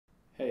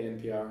Hey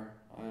NPR,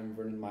 I'm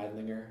Vernon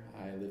Meidlinger.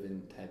 I live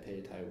in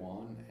Taipei,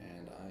 Taiwan,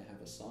 and I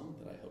have a song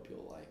that I hope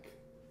you'll like.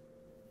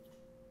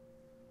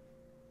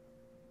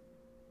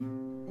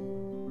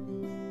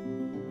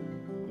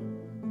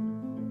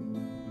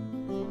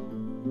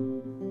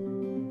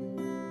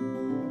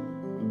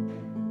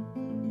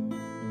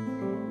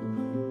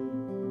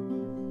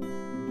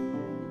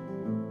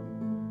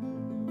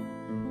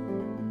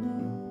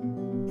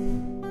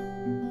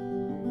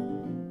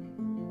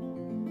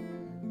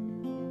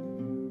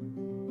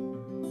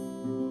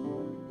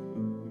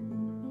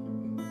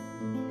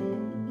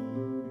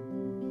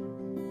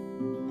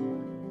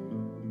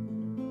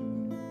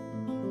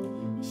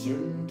 A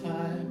certain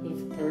type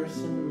of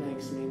person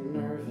makes me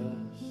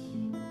nervous,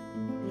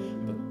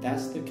 but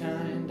that's the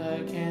kind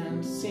I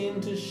can't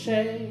seem to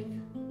shake.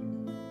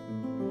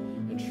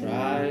 I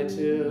try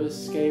to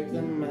escape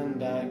them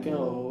and I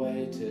go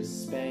away to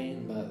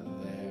Spain, but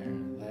they're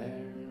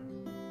there.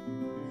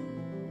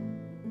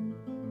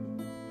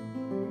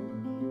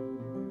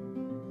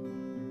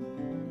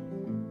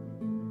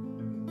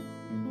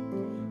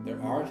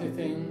 There are two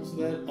things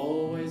that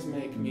always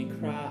make me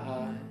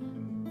cry: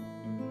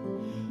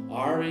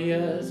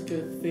 Arias,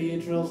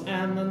 cathedrals,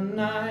 and the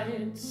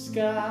night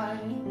sky.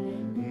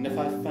 And if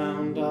I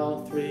found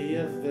all three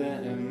of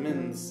them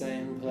in the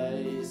same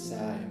place,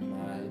 I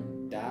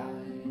might die.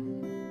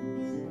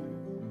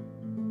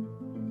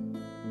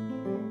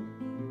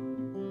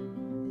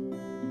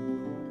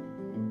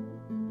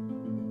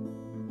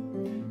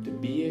 To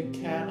be a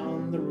cat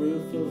on the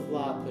roof of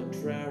La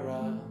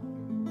Pedrera,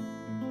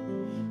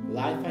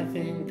 life I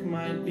think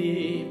might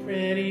be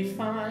pretty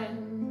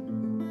fine,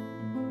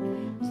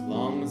 as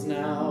long as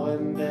now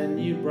and then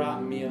you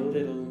brought me a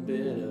little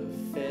bit of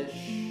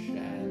fish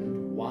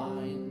and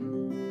wine.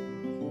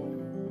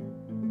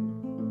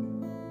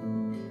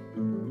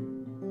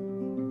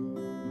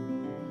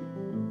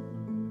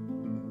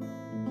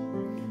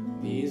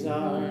 These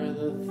are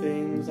the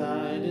things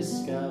I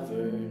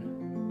discovered.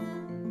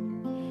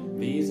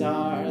 These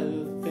are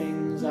the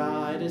things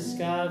I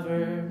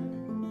discovered.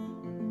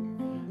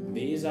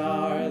 These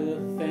are the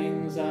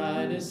things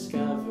I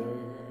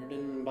discovered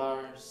in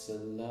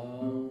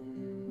Barcelone.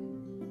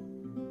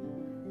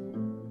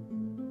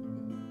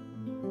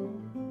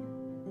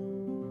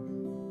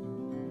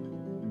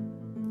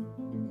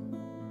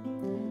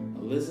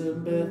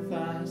 Elizabeth,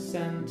 I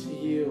sent to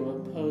you a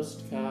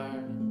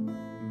postcard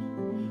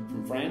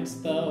from France,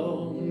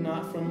 though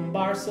not from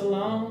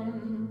Barcelone.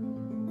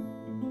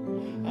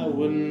 I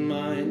wouldn't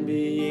mind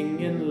being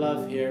in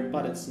love here,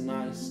 but it's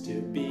nice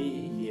to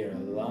be here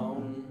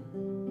alone.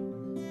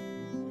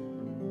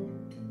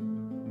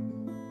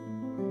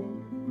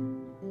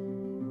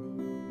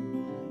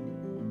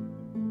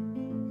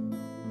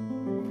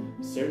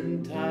 A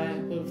certain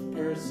type of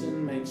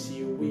person makes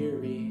you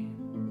weary.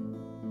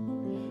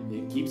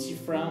 It keeps you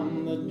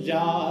from the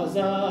jaws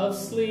of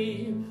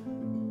sleep.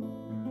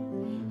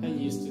 I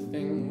used to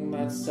think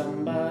that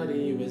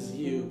somebody was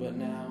you, but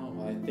now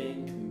I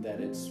think that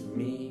it's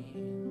me.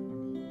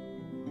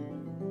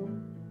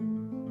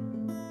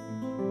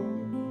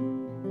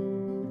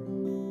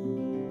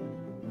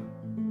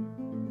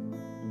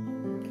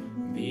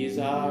 These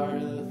are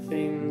the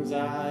things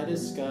I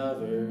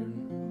discovered.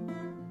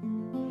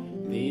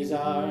 These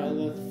are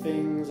the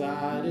things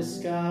I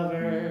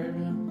discovered.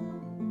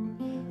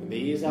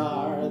 These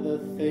are the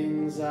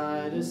things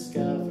I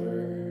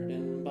discovered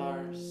in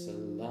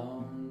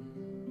Barcelone.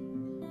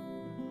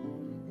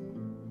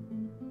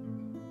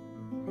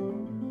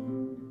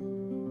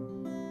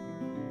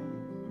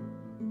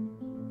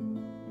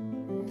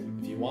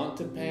 If you want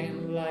to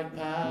paint like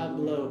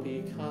Pablo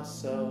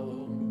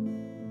Picasso,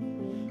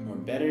 or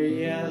better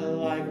yet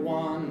like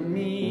Juan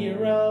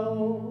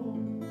Miro,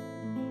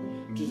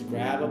 just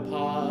grab a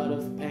pot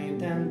of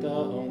paint and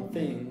don't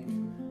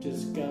think,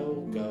 just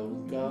go, go,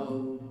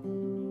 go.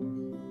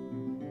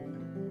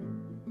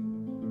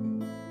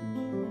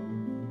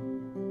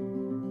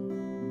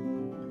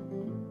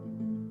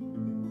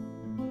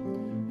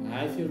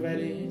 I feel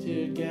ready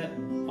to get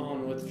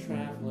on with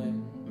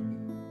traveling.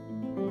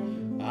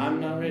 I'm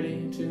not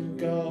ready to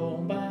go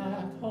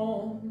back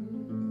home.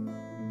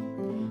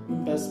 The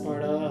best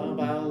part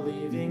about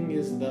leaving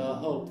is the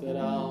hope that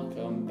I'll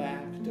come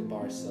back to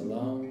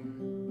Barcelone.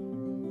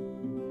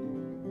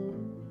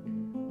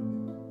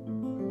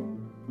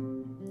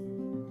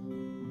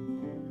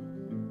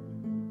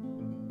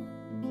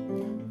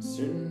 A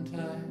certain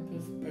type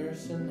of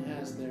person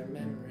has their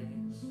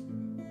memories.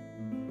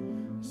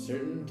 A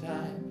certain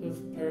type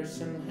of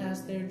person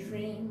has their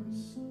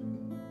dreams.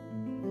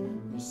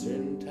 A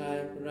certain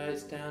type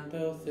writes down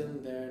both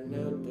in their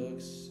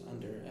notebooks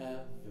under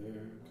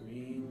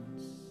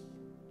evergreens.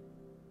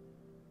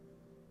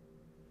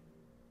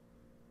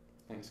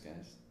 Thanks,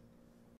 guys.